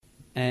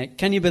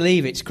Can you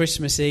believe it's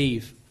Christmas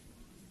Eve?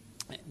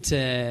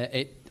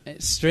 It's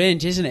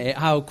strange, isn't it?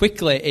 How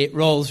quickly it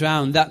rolls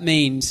round. That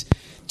means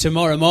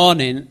tomorrow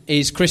morning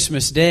is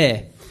Christmas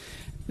Day.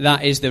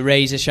 That is the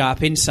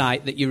razor-sharp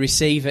insight that you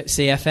receive at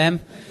CFM.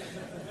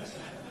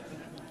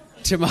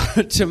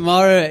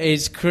 Tomorrow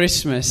is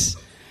Christmas,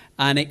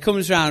 and it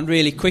comes round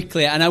really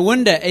quickly. And I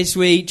wonder, as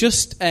we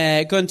just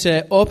going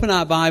to open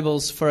our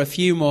Bibles for a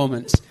few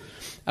moments,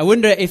 I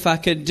wonder if I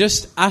could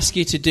just ask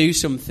you to do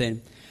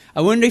something.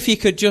 I wonder if you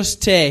could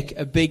just take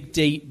a big,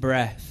 deep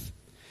breath.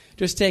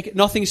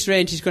 Nothing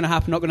strange is going to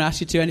happen. I'm not going to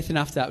ask you to do anything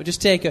after that. But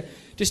just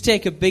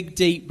take a big,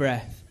 deep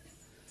breath.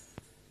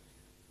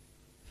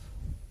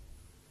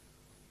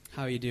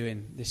 How are you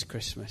doing this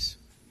Christmas?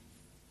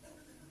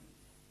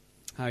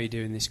 How are you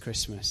doing this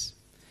Christmas?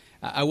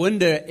 I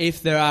wonder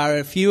if there are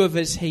a few of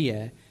us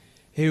here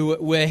who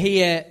were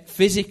here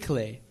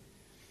physically,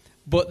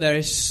 but there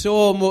is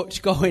so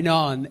much going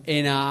on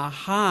in our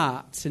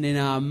hearts and in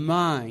our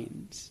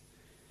minds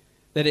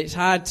that it's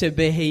hard to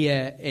be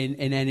here in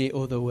any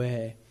other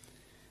way.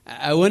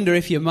 I wonder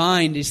if your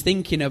mind is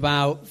thinking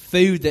about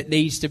food that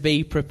needs to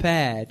be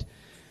prepared,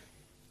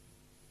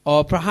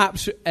 or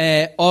perhaps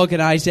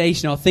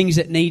organisation or things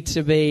that need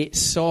to be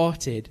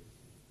sorted.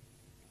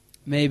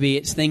 Maybe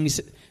it's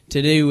things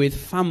to do with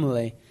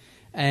family,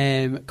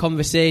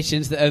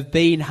 conversations that have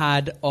been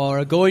had or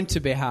are going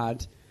to be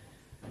had,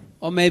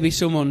 or maybe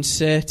some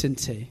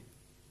uncertainty.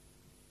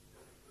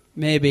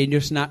 Maybe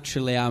just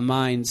naturally our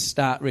minds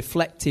start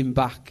reflecting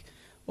back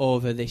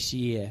over this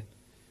year.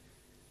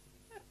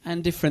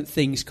 And different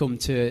things come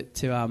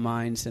to our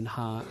minds and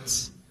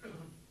hearts.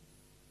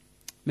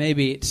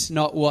 Maybe it's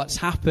not what's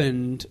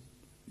happened,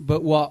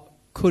 but what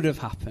could have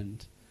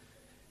happened.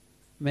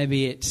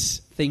 Maybe it's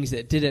things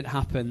that didn't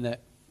happen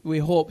that we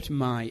hoped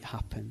might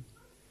happen.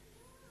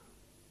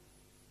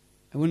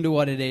 I wonder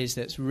what it is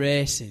that's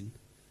racing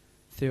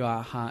through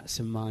our hearts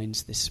and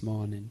minds this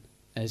morning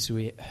as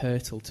we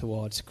hurtle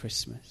towards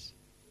Christmas.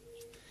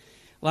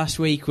 Last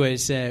week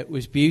was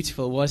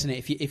beautiful, wasn't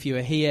it? If you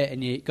were here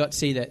and you got to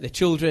see the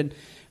children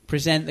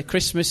present the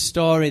Christmas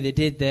story, they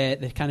did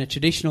the kind of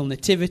traditional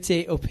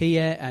nativity up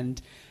here and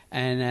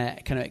kind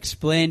of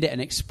explained it and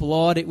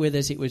explored it with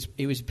us. It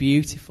was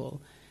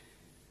beautiful.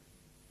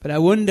 But I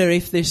wonder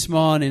if this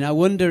morning,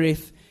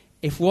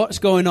 if what's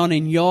going on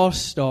in your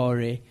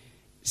story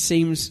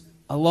seems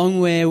a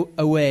long way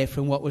away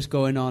from what was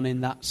going on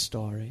in that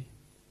story.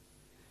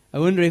 I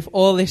wonder if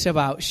all this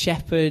about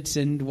shepherds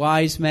and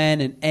wise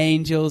men and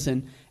angels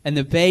and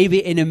the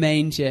baby in a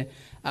manger,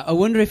 I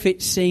wonder if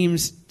it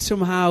seems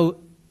somehow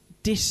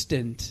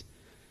distant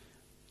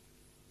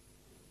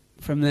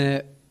from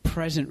the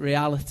present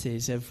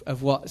realities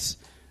of what's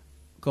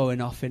going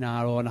off in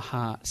our own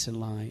hearts and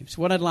lives.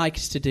 What I'd like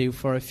us to do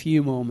for a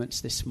few moments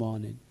this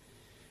morning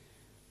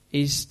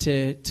is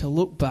to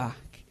look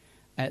back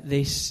at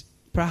this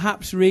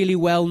perhaps really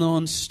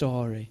well-known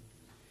story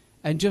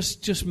and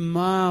just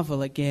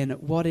marvel again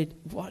at what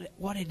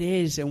it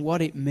is and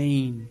what it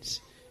means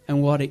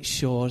and what it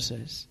shows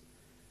us.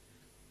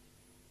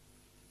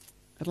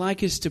 I'd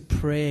like us to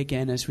pray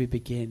again as we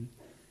begin.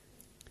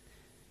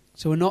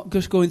 So we're not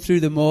just going through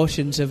the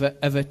motions of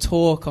a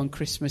talk on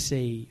Christmas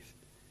Eve,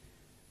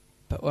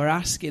 but we're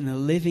asking the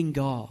living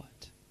God.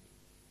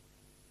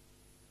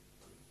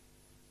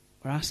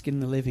 We're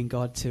asking the living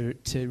God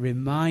to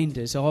remind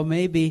us, or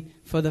maybe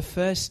for the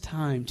first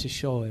time to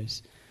show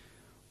us,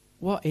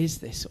 what is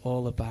this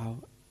all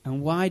about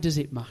and why does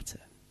it matter?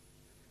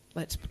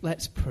 Let's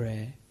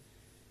pray.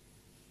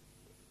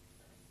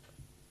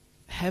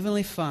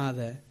 Heavenly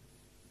Father,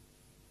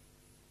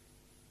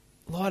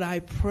 Lord, I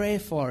pray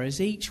for us,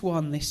 each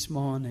one this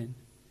morning.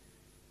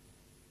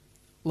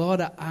 Lord,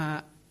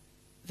 there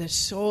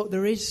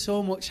is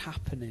so much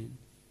happening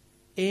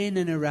in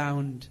and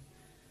around.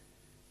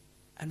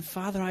 And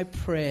Father, I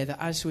pray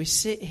that as we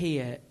sit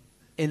here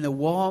in the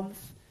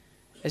warmth,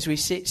 as we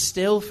sit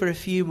still for a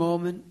few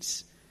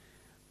moments,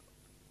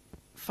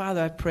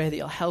 Father, I pray that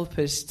you'll help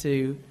us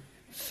to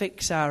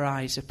fix our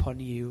eyes upon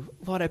you.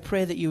 Lord, I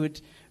pray that you would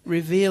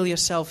reveal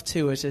yourself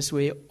to us as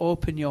we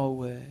open your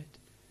word.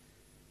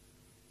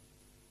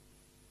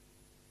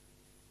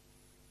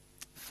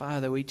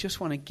 Father, we just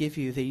want to give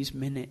you these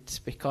minutes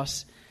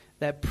because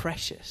they're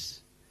precious.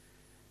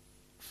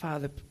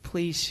 Father,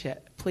 please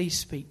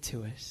speak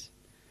to us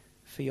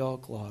for your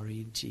glory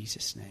in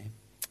Jesus' name.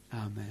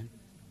 Amen.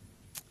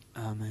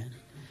 Amen.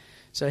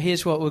 So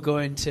here's what we're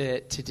going to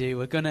do.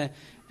 We're going to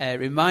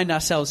remind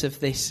ourselves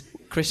of this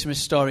Christmas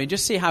story and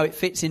just see how it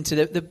fits into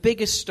the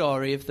biggest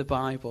story of the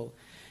Bible.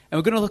 And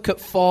we're going to look at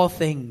 4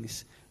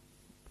 things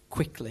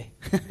quickly.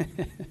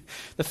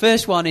 The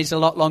first one is a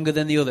lot longer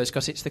than the others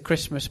because it's the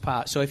Christmas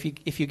part. So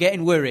if you're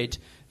getting worried,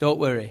 don't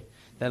worry.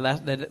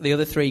 The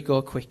other 3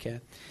 go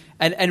quicker.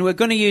 And we're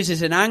going to use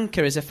as an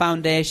anchor, as a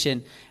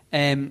foundation,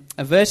 a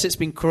verse that's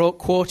been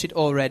quoted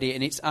already,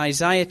 and it's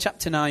Isaiah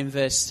chapter 9,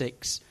 verse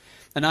 6.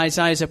 And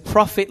Isaiah is a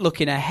prophet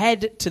looking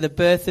ahead to the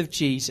birth of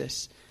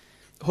Jesus,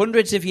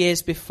 hundreds of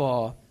years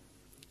before,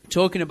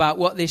 talking about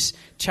what this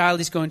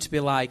child is going to be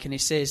like. And he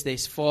says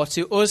this, "For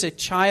to us a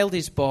child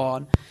is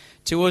born,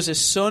 to us a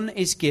son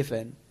is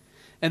given,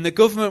 and the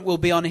government will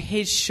be on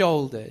his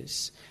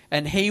shoulders,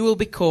 and he will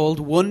be called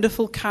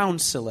Wonderful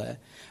Counselor,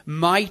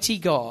 Mighty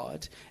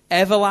God,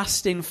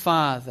 Everlasting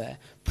Father,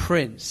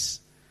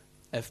 Prince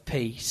of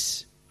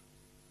Peace."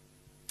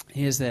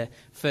 Here's the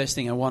first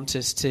thing I want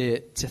us to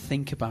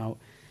think about.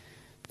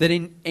 That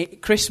in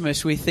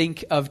Christmas we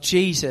think of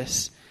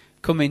Jesus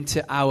coming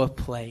to our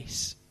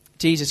place.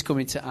 Jesus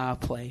coming to our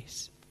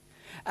place.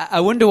 I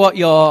wonder what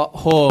your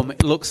home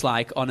looks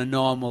like on a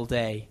normal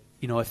day,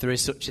 if there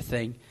is such a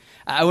thing.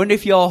 I wonder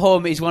if your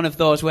home is one of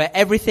those where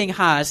everything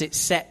has its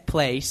set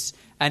place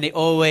and it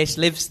always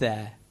lives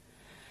there.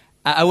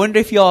 I wonder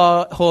if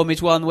your home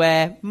is one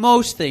where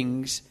most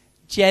things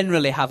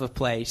generally have a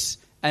place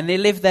and they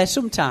live there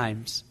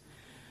sometimes.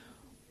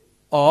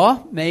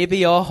 Or maybe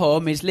your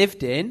home is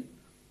lived in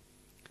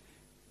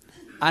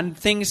and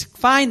things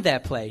find their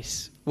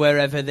place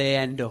wherever they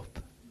end up.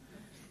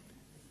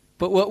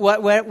 But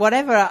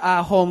whatever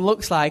our home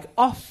looks like,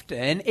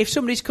 often, if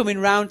somebody's coming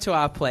round to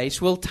our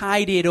place, we'll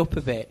tidy it up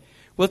a bit.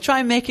 We'll try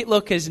and make it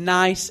look as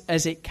nice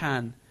as it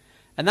can.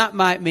 And that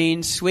might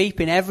mean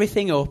sweeping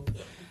everything up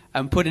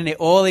and putting it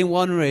all in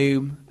one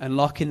room and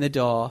locking the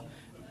door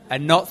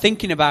and not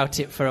thinking about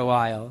it for a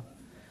while.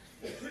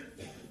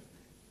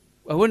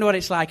 I wonder what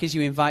it's like as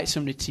you invite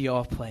somebody to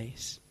your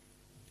place.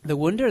 The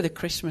wonder of the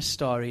Christmas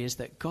story is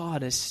that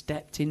God has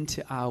stepped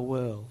into our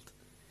world.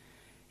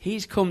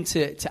 He's come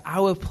to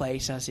our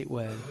place, as it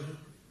were.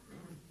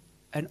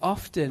 And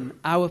often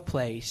our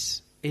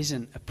place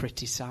isn't a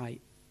pretty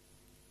sight.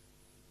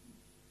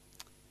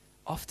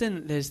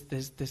 Often there's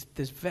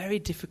very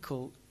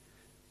difficult,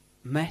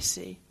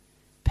 messy,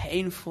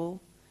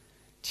 painful,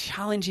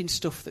 challenging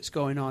stuff that's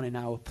going on in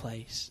our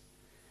place.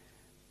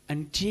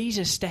 And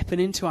Jesus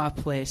stepping into our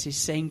place is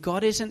saying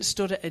God isn't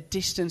stood at a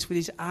distance with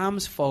his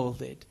arms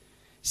folded,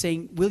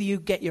 saying, "Will you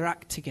get your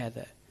act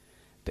together?"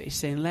 But he's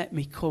saying, "Let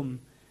me come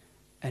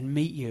and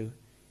meet you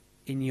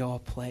in your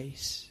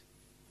place."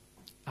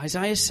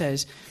 Isaiah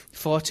says,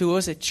 "For to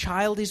us a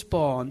child is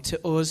born,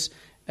 to us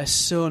a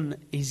son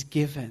is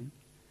given."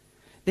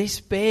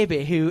 This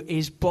baby who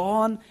is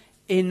born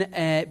in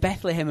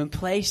Bethlehem and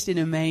placed in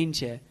a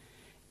manger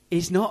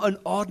is not an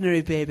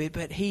ordinary baby,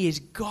 but he is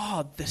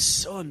God the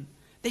Son.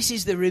 This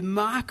is the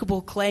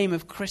remarkable claim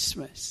of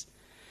Christmas.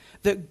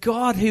 That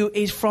God, who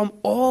is from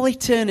all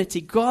eternity,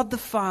 God the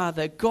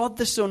Father, God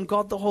the Son,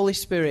 God the Holy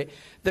Spirit,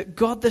 that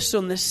God the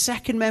Son, the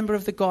second member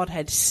of the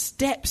Godhead,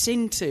 steps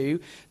into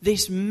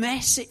this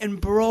messy and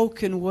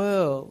broken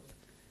world.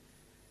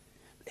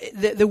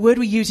 The word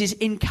we use is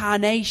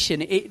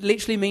incarnation. It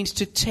literally means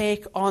to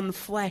take on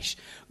flesh.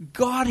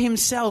 God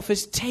himself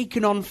has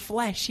taken on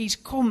flesh. He's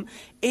come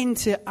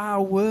into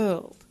our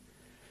world.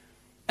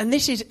 And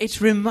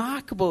it's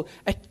remarkable.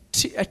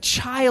 A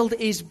child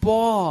is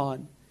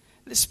born.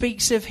 That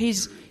speaks of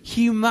his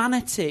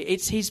humanity.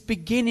 It's his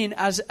beginning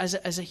as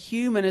a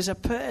human, as a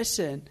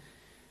person.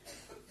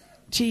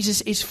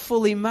 Jesus is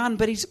fully man,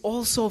 but he's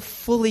also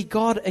fully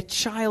God. A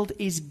child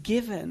is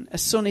given. A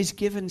son is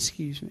given,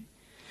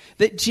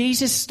 That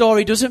Jesus'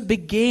 story doesn't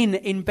begin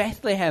in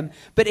Bethlehem,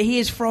 but he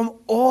is from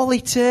all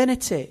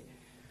eternity.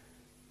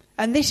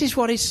 And this is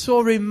what is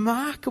so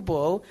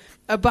remarkable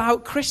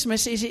about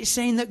Christmas, is it's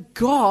saying that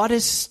God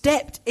has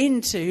stepped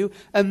into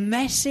a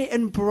messy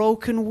and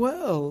broken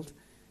world.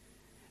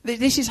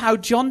 This is how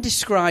John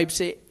describes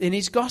it in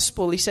his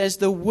gospel. He says,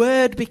 the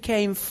Word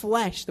became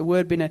flesh, the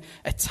Word being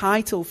a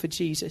title for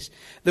Jesus.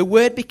 The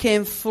Word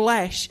became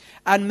flesh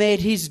and made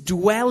his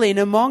dwelling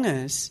among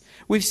us.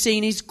 We've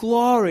seen his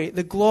glory,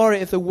 the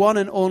glory of the one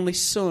and only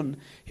Son,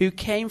 who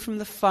came from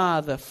the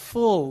Father,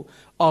 full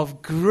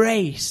of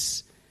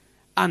grace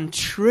and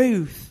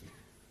truth.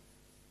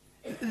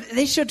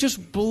 This should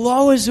just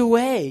blow us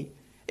away.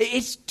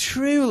 It's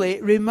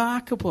truly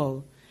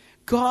remarkable.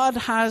 God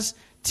has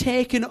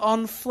taken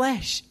on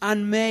flesh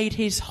and made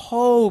his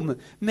home,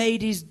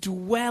 made his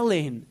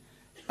dwelling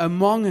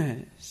among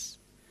us.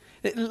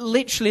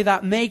 Literally,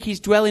 that make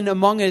his dwelling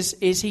among us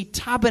is he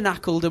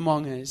tabernacled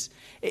among us.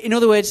 In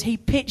other words, he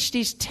pitched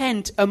his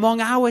tent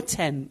among our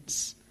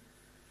tents.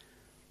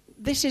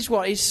 This is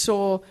what is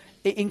so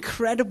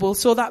incredible.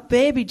 So that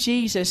baby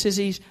Jesus, as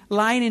he's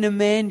lying in a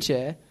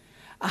manger,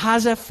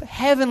 has a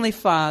heavenly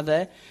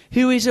Father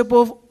who is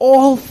above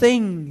all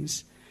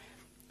things.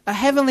 A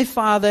heavenly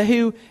Father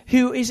who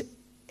is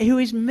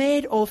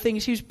made all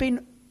things, who's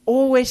been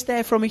always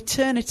there from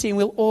eternity and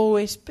will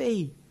always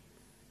be.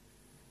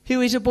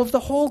 Who is above the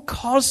whole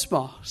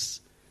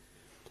cosmos.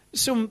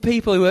 Some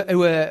people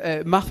who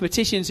are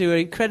mathematicians who are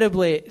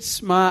incredibly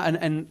smart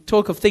and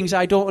talk of things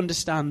I don't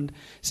understand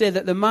say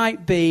that there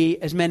might be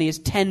as many as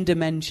 10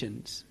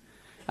 dimensions.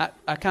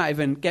 I can't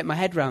even get my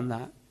head around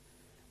that.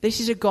 This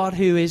is a God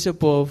who is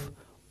above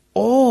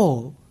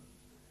all.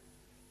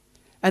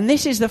 And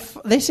this is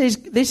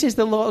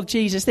the Lord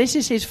Jesus. This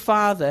is his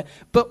Father.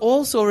 But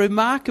also,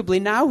 remarkably,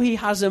 now he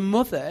has a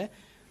mother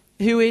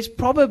who is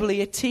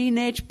probably a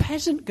teenage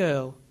peasant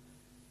girl.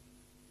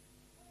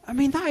 I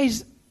mean, that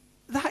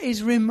That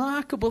is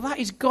remarkable. That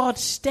is God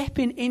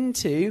stepping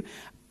into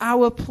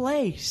our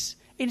place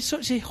in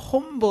such a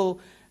humble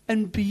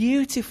and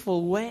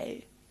beautiful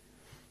way.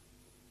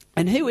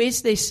 And who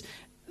is this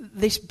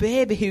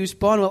baby who's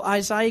born? Well,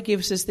 Isaiah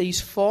gives us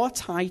these 4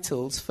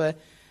 titles for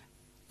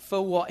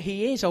what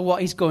he is or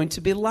what he's going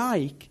to be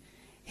like.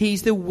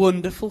 He's the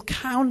wonderful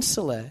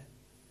counselor.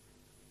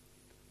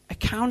 A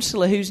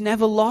counselor who's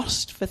never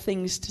lost for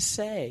things to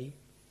say.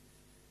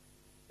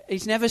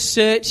 He's never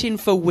searching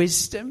for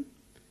wisdom,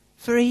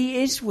 for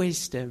he is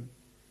wisdom.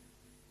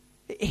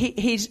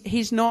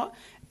 He's not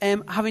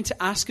having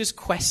to ask us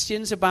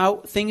questions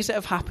about things that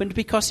have happened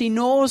because he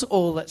knows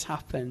all that's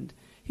happened.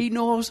 He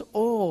knows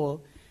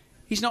all.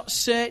 He's not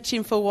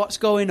searching for what's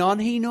going on.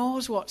 He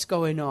knows what's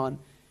going on.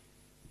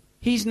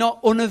 He's not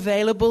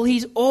unavailable.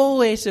 He's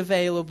always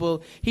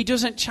available. He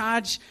doesn't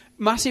charge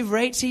massive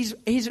rates. He's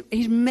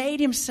made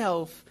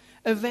himself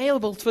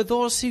available for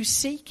those who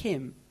seek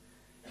him.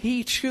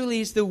 He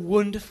truly is the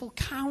wonderful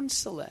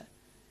counselor.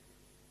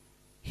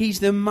 He's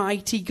the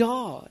mighty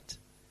God.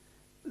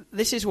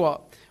 This is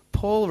what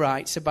Paul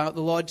writes about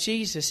the Lord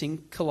Jesus in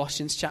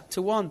Colossians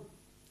chapter 1.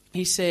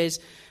 He says,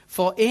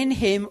 "For in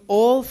him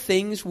all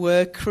things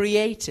were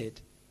created,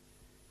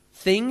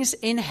 things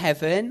in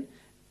heaven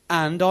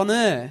and on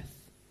earth,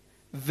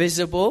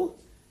 visible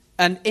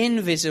and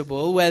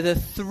invisible, whether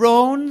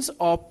thrones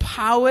or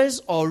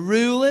powers or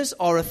rulers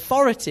or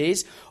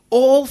authorities,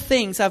 all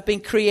things have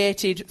been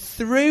created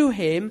through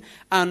him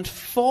and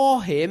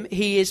for him.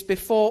 He is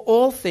before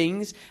all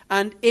things,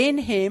 and in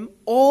him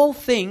all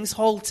things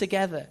hold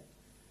together."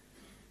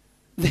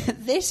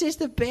 This is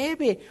the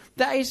baby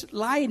that is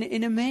lying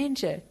in a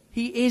manger.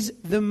 He is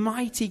the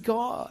mighty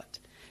God.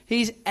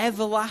 He's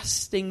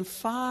everlasting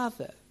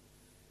Father.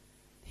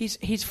 He's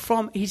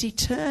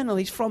eternal.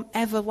 He's from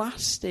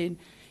everlasting,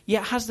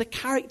 yet has the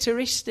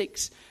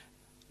characteristics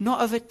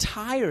not of a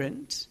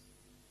tyrant,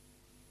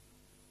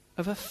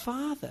 of a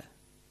father,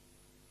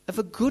 of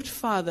a good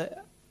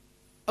father,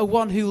 a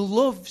one who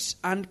loves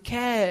and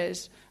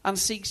cares and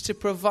seeks to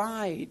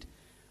provide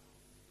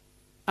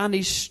and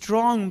is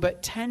strong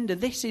but tender.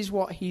 This is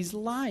what he's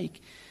like.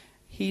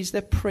 He's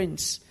the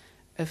Prince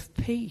of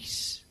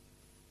Peace.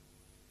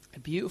 A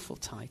beautiful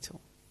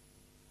title.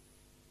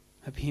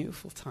 A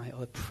beautiful title.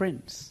 The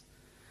Prince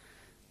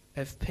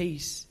of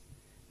Peace.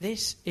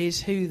 This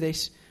is who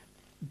this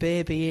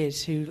baby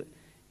is, who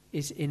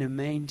is in a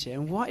manger.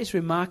 And what is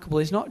remarkable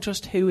is not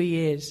just who he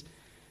is,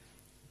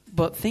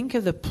 but think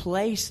of the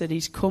place that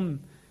he's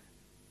come.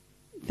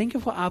 Think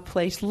of what our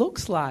place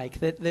looks like,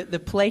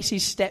 the place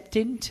he's stepped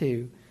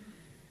into.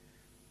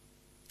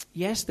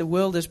 Yes, the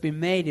world has been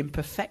made in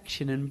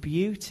perfection and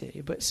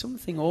beauty, but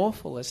something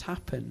awful has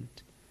happened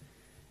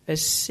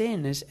as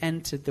sin has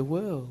entered the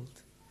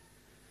world.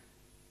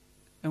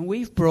 And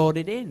we've brought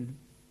it in.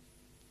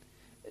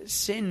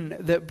 Sin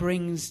that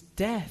brings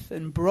death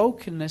and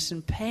brokenness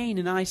and pain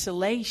and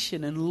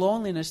isolation and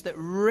loneliness that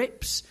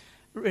rips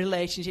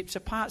relationships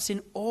apart.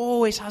 Sin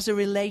always has a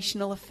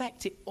relational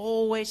effect. It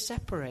always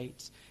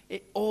separates.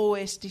 It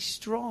always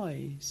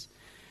destroys.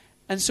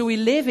 And so we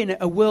live in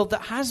a world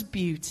that has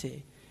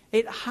beauty.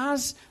 It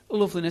has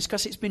loveliness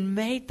because it's been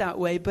made that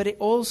way, but it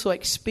also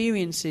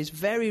experiences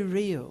very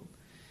real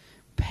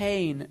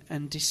pain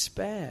and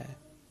despair.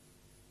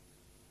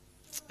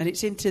 And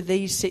it's into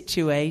these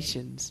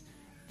situations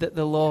that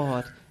the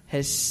Lord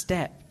has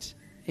stepped.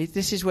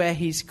 This is where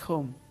he's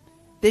come.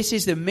 This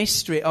is the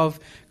mystery of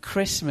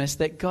Christmas,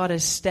 that God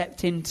has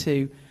stepped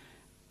into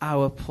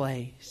our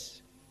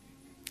place.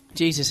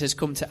 Jesus has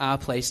come to our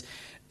place.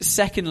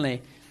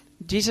 Secondly,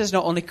 Jesus has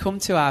not only come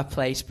to our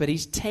place, but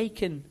he's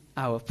taken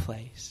our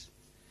place.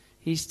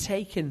 He's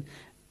taken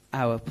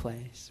our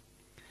place.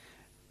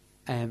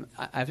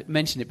 I've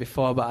mentioned it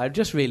before, but I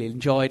just really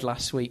enjoyed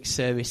last week's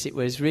service. It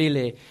was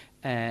really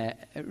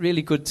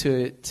good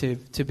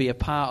to be a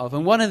part of.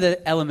 And one of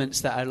the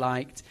elements that I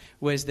liked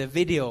was the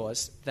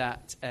videos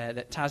that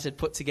Taz had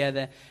put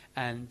together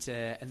and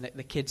that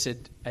the kids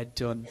had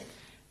done.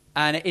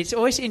 And it's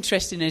always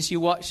interesting as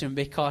you watch them,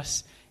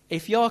 because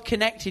if you're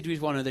connected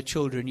with one of the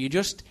children, you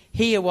just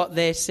hear what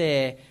they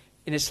say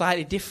in a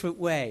slightly different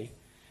way.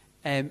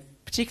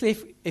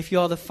 Particularly if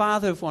you're the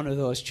father of one of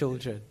those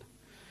children.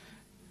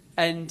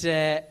 And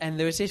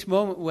there was this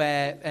moment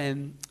where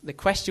the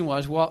question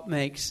was, what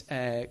makes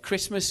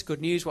Christmas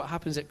good news? What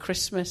happens at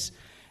Christmas?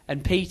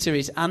 And Peter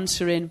is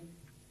answering.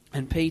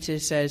 And Peter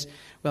says,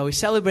 well, we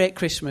celebrate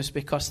Christmas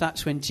because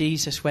that's when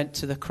Jesus went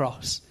to the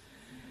cross.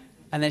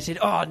 And they said,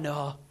 oh,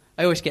 no.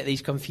 I always get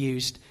these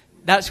confused.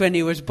 That's when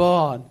he was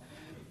born.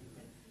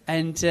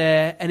 And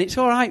it's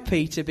all right,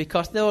 Peter,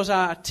 because those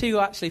are two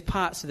actually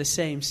parts of the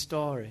same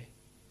story.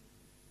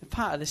 A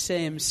part of the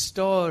same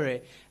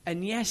story.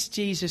 And yes,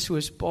 Jesus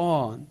was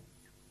born,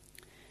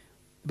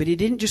 but he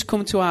didn't just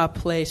come to our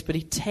place, but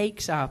he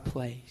takes our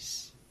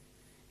place.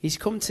 He's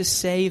come to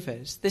save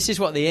us. This is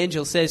what the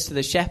angel says to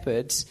the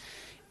shepherds,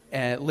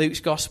 Luke's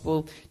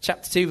Gospel,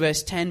 chapter 2,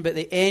 verse 10. But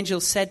the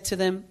angel said to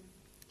them,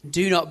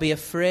 do not be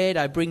afraid,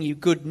 I bring you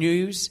good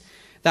news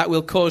that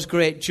will cause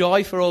great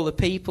joy for all the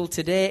people.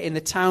 Today, in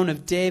the town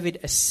of David,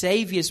 a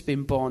Saviour's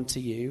been born to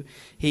you.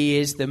 He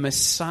is the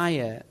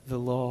Messiah, the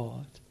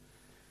Lord.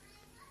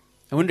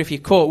 I wonder if you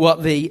caught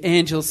what the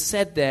angels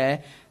said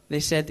there. They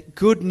said,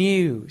 good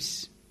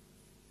news.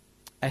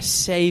 A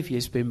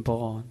Saviour's been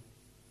born.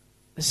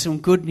 There's some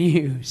good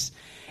news.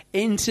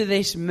 Into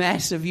this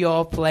mess of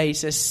your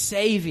place, a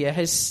Saviour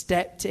has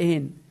stepped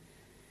in.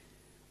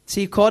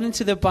 See, according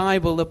to the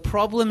Bible, the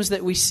problems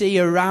that we see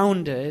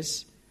around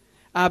us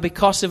are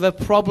because of a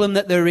problem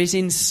that there is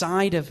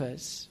inside of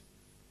us.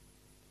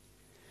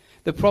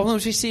 The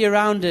problems we see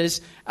around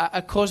us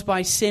are caused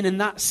by sin, and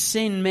that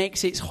sin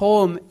makes its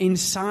home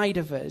inside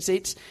of us.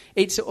 It's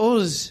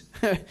us.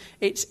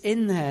 It's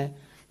in there.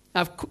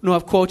 I've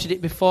quoted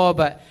it before,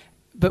 but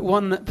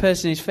one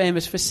person is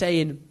famous for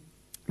saying,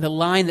 the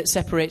line that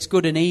separates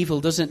good and evil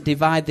doesn't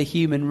divide the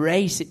human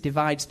race, it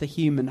divides the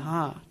human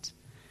heart.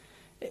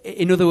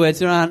 In other words,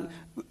 there aren't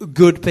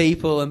good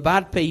people and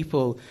bad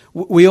people.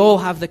 We all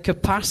have the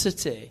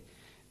capacity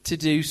to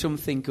do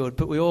something good,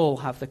 but we all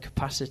have the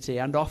capacity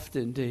and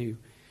often do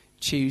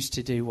choose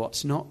to do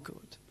what's not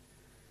good.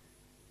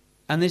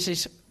 And there's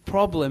this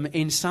problem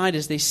inside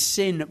us, this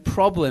sin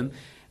problem,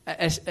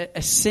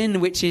 a sin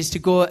which is to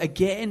go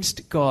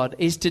against God,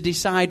 is to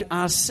decide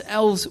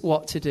ourselves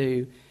what to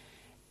do,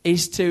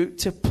 is to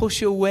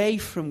push away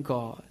from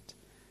God.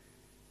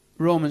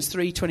 Romans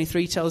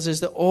 3:23 tells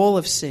us that all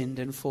have sinned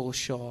and fall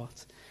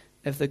short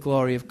of the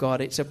glory of God.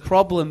 It's a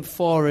problem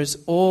for us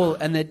all,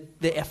 and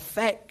the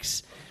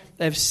effects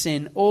of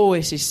sin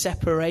always is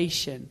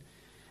separation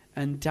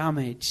and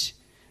damage.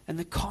 And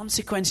the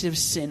consequences of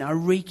sin are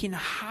wreaking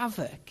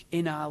havoc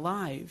in our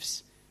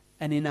lives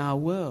and in our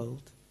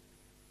world.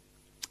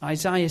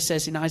 Isaiah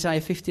says in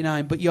Isaiah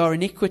 59, but your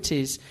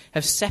iniquities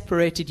have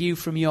separated you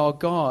from your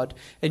God,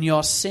 and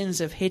your sins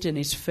have hidden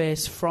his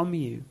face from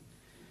you.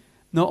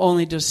 Not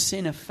only does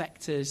sin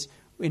affect us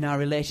in our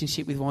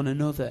relationship with one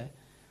another,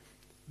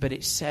 but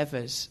it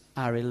severs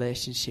our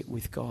relationship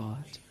with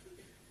God.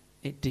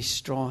 It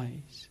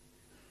destroys.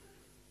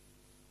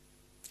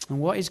 And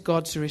what is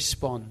God's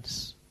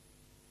response?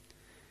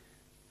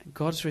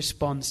 God's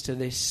response to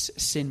this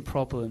sin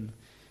problem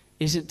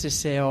isn't to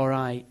say, all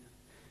right,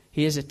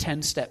 here's a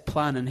 10-step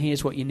plan and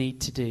here's what you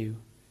need to do.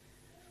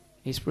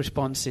 His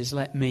response is,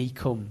 let me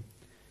come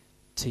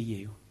to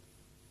you.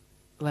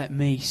 Let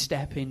me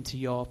step into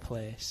your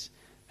place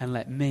and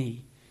let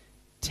me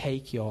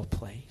take your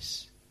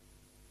place.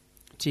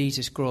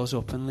 Jesus grows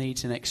up and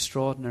leads an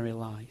extraordinary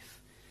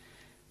life.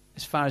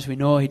 As far as we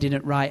know, he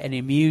didn't write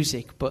any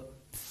music, but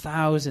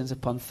thousands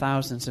upon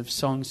thousands of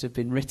songs have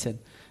been written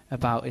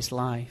about his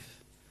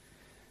life.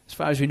 As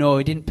far as we know,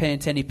 he didn't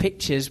paint any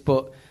pictures,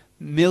 but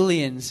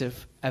millions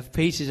of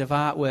pieces of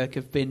artwork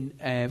have been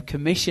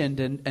commissioned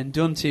and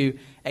done to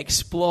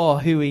explore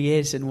who he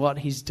is and what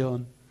he's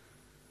done.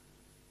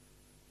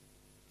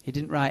 He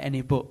didn't write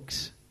any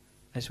books,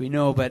 as we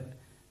know, but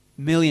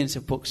millions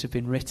of books have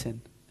been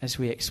written as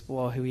we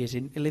explore who he is.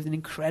 He lived an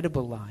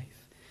incredible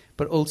life,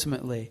 but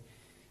ultimately,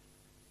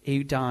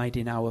 he died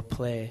in our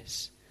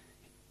place.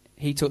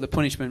 He took the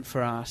punishment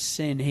for our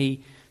sin.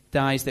 He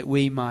dies that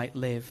we might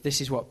live.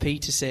 This is what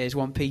Peter says,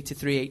 1 Peter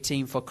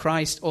 3:18, for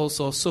Christ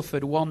also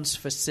suffered once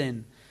for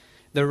sin,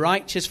 the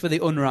righteous for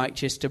the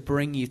unrighteous, to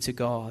bring you to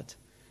God.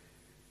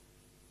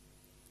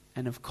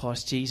 And of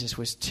course, Jesus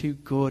was too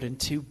good and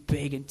too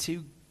big and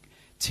too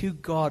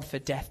God for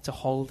death to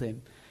hold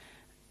him.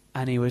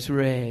 And he was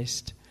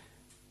raised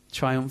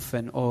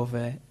triumphant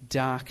over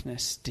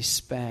darkness,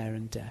 despair,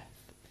 and death.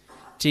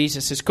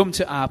 Jesus has come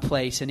to our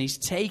place and he's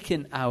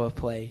taken our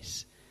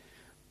place.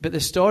 But the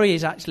story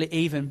is actually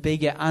even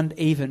bigger and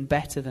even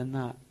better than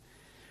that.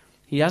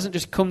 He hasn't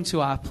just come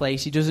to our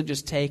place, he doesn't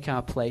just take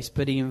our place,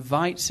 but he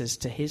invites us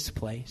to his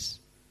place.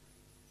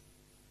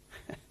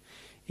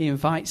 He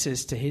invites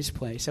us to his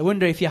place. I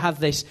wonder if you have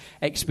this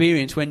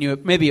experience when you're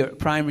at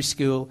primary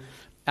school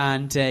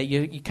and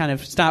you kind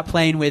of start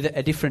playing with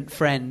a different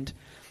friend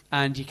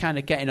and you're kind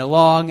of getting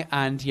along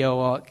and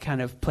you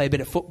kind of play a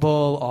bit of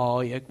football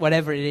or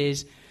whatever it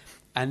is.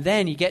 And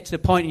then you get to the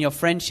point in your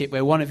friendship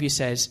where one of you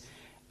says,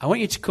 I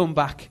want you to come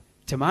back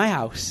to my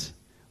house.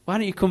 Why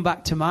don't you come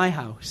back to my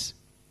house?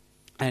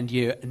 And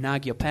you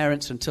nag your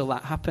parents until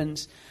that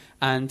happens.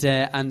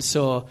 And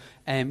so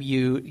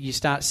you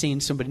start seeing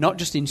somebody, not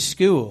just in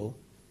school,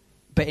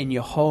 but in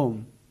your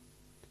home.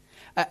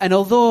 And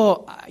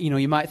although,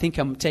 you might think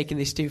I'm taking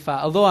this too far,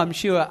 although I'm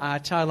sure our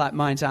childlike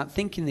minds aren't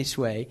thinking this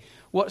way,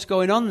 what's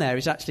going on there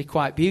is actually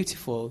quite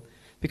beautiful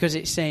because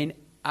it's saying,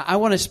 I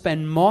want to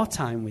spend more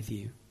time with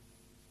you.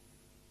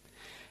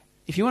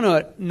 If you want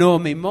to know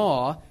me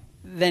more,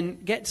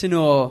 then get to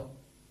know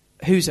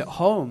who's at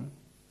home.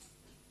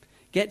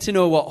 Get to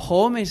know what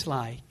home is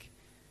like.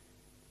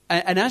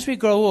 And as we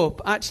grow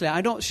up, actually,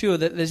 I'm not sure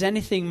that there's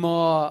anything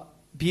more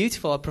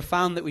beautiful or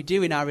profound that we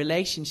do in our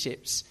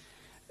relationships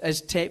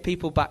as take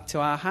people back to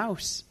our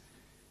house.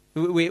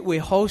 We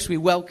host, we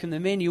welcome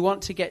them in. You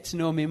want to get to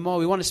know me more.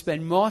 We want to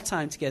spend more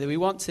time together. We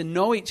want to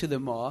know each other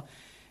more.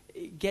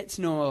 Get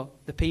to know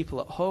the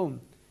people at home.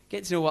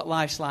 Get to know what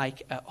life's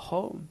like at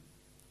home.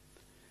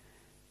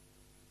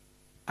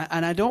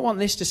 And I don't want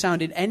this to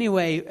sound in any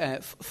way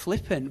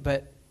flippant,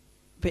 but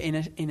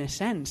in a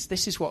sense,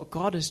 this is what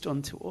God has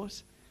done to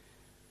us.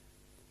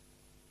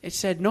 It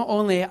said not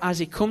only has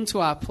he come to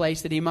our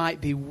place that he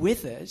might be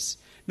with us,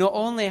 not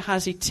only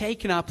has he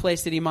taken our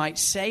place that he might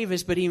save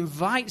us, but he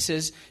invites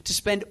us to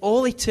spend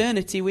all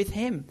eternity with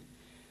him.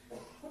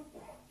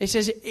 It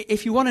says,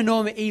 if you want to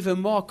know me even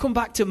more, come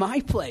back to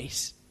my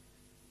place.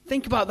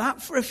 Think about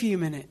that for a few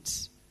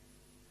minutes.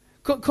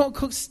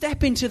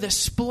 Step into the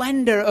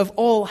splendor of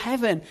all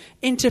heaven,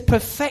 into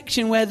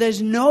perfection where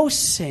there's no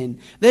sin,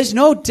 there's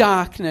no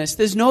darkness,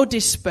 there's no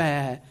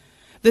despair,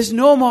 there's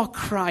no more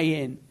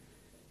crying.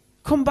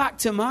 Come back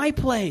to my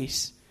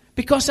place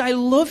because I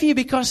love you,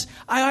 because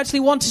I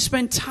actually want to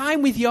spend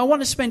time with you. I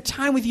want to spend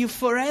time with you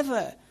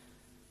forever.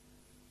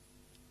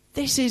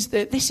 This is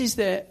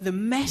the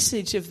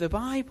message of the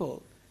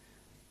Bible.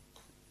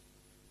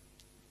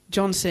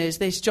 John says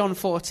this, John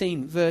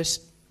 14, verse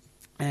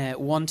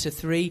 1 to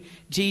 3.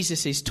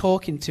 Jesus is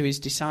talking to his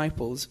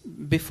disciples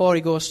before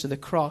he goes to the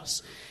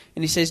cross.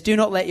 And he says, do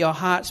not let your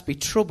hearts be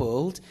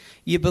troubled.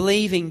 You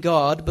believe in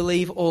God,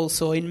 believe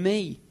also in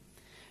me.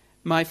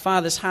 My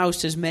Father's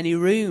house has many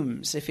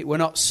rooms. If it were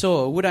not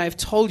so, would I have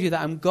told you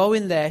that I'm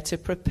going there to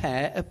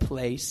prepare a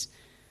place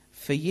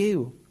for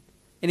you?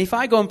 And if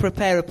I go and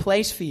prepare a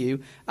place for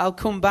you, I'll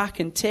come back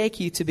and take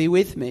you to be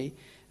with me,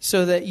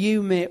 so that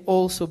you may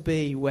also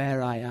be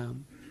where I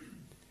am.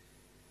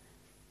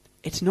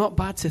 It's not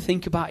bad to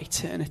think about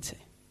eternity.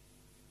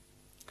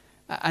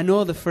 I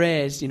know the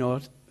phrase,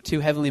 too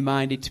heavenly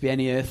minded to be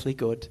any earthly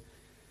good.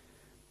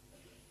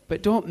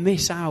 But don't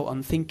miss out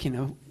on thinking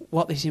of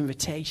what this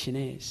invitation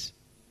is.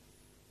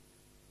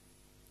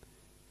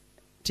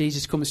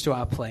 Jesus comes to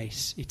our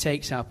place. He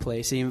takes our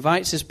place. He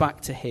invites us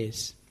back to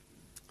his.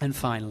 And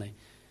finally,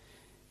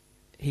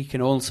 he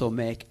can also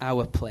make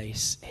our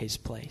place his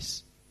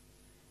place.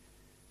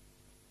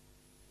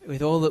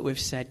 With all that we've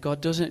said,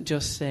 God doesn't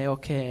just say,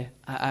 okay,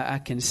 I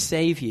can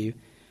save you.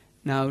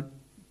 Now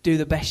do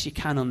the best you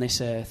can on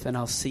this earth and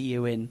I'll see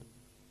you in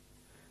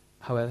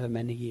however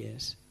many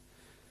years.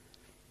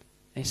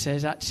 He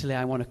says, actually,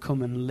 I want to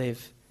come and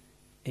live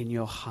in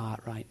your heart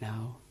right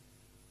now.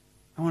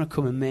 I want to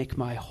come and make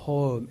my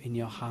home in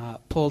your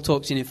heart. Paul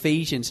talks in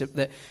Ephesians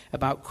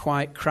about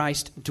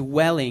Christ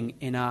dwelling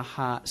in our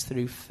hearts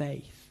through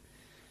faith.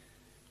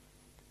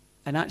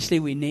 And actually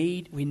we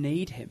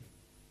need him.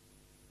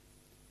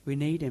 We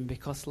need him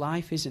because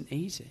life isn't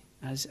easy,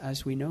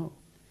 as we know.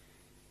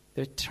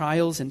 There are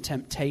trials and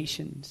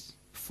temptations.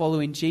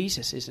 Following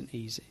Jesus isn't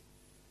easy.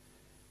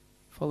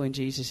 Following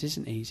Jesus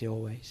isn't easy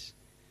always.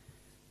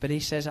 But he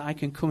says, I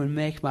can come and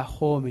make my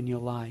home in your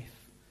life.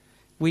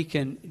 We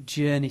can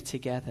journey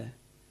together.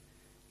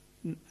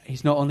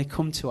 He's not only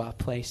come to our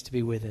place to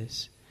be with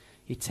us,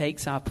 he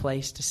takes our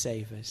place to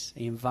save us.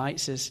 He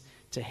invites us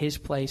to his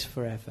place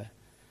forever,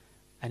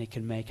 and he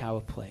can make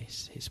our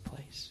place his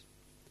place.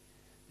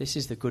 This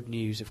is the good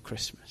news of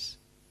Christmas.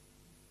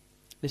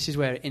 This is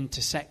where it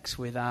intersects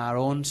with our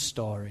own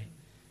story.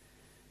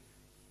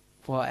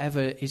 Whatever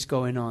is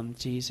going on,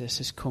 Jesus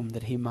has come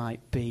that he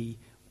might be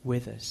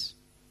with us,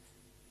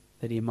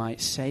 that he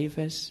might save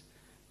us,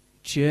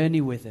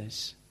 journey with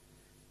us,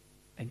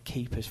 and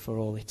keep us for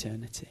all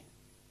eternity.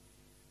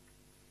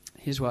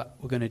 Here's what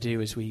we're going to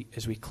do as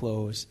we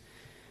close.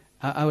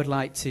 I would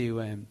like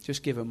to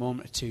just give a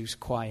moment or two's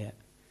quiet,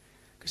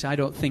 because I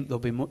don't think there'll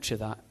be much of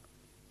that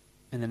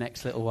in the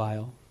next little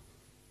while.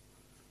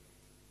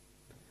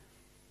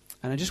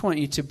 And I just want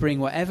you to bring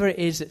whatever it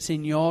is that's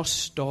in your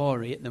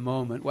story at the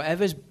moment,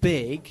 whatever's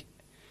big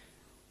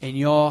in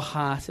your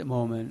heart at the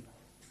moment,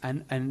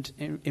 and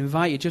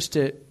invite you just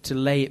to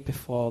lay it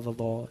before the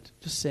Lord.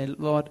 Just say,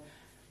 Lord,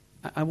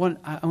 I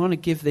want to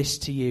give this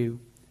to you.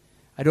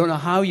 I don't know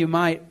how you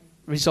might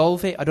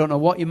resolve it. I don't know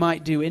what you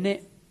might do in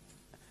it.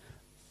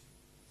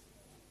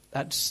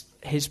 That's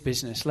his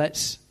business.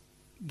 Let's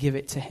give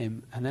it to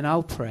him. And then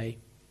I'll pray.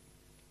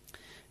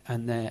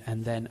 And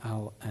then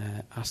I'll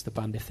ask the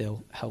band if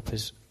they'll help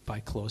us by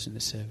closing the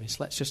service.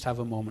 Let's just have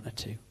a moment or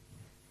two.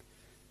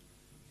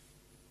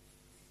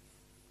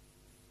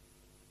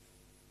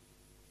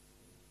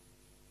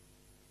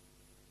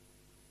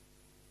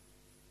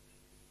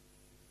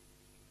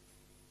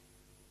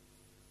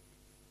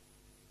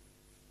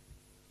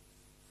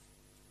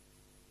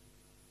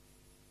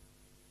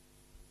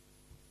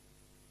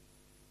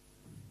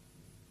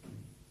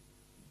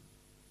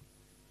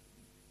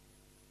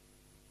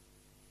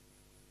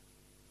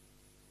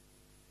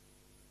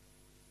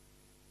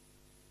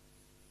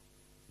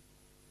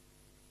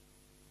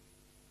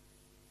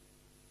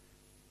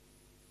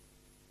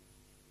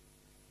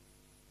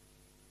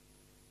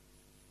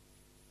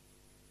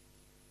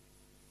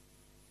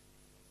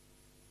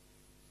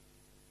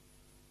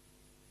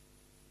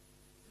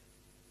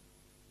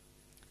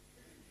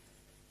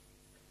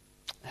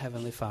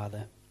 Heavenly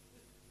Father,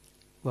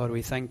 Lord,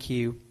 we thank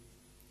you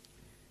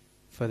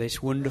for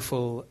this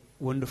wonderful,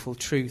 wonderful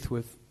truth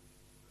we've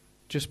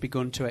just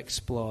begun to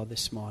explore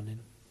this morning.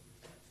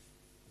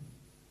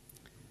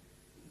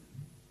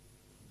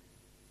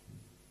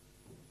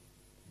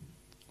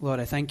 Lord,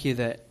 I thank you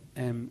that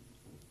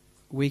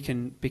we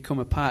can become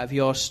a part of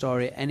your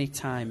story at any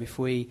time if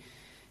we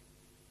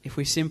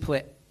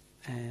simply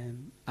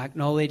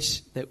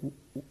acknowledge that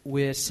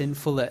we're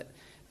sinful, that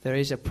there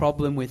is a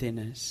problem within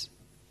us,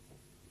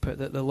 but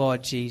that the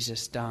Lord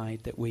Jesus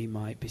died that we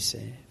might be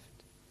saved.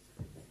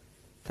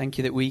 Thank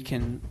you that we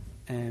can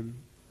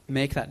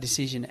make that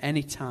decision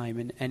any time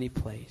in any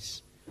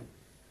place.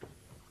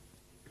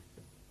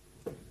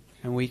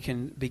 And we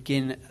can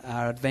begin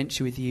our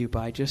adventure with you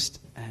by just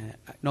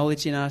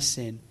acknowledging our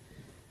sin,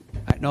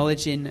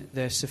 acknowledging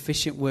the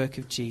sufficient work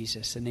of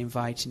Jesus, and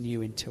inviting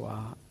you into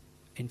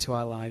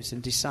our lives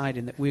and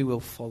deciding that we will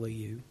follow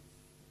you.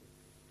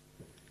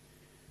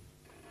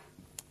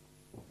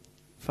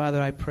 Father,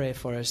 I pray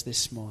for us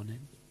this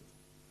morning.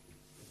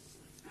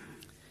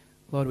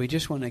 Lord, we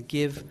just want to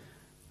give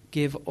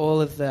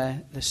all of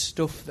the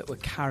stuff that we're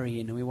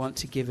carrying, and we want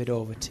to give it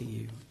over to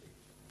you.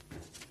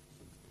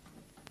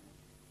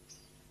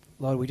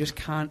 Lord, we just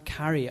can't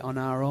carry it on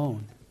our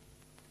own.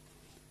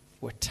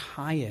 We're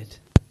tired.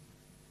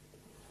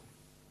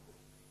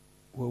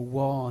 We're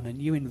worn,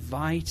 and you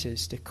invite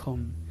us to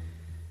come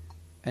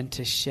and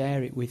to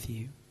share it with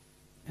you.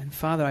 And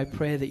Father, I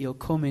pray that you'll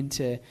come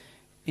into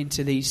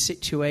these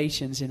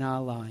situations in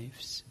our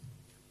lives,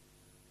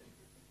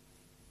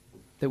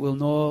 that we'll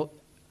know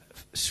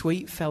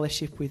sweet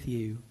fellowship with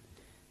you.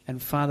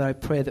 And Father, I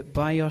pray that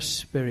by your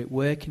Spirit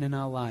working in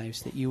our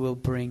lives, that you will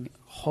bring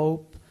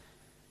hope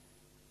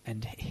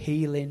and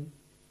healing,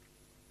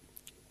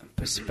 and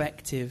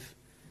perspective,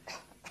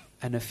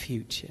 and a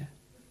future.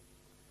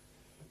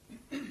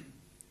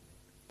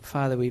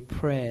 Father, we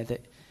pray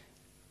that,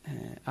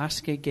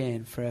 ask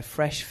again for a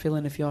fresh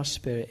filling of your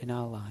Spirit in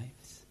our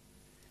lives.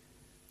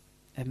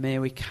 And may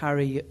we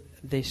carry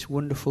this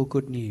wonderful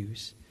good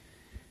news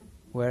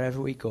wherever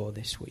we go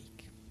this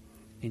week.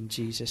 In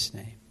Jesus'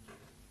 name,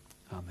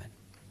 amen.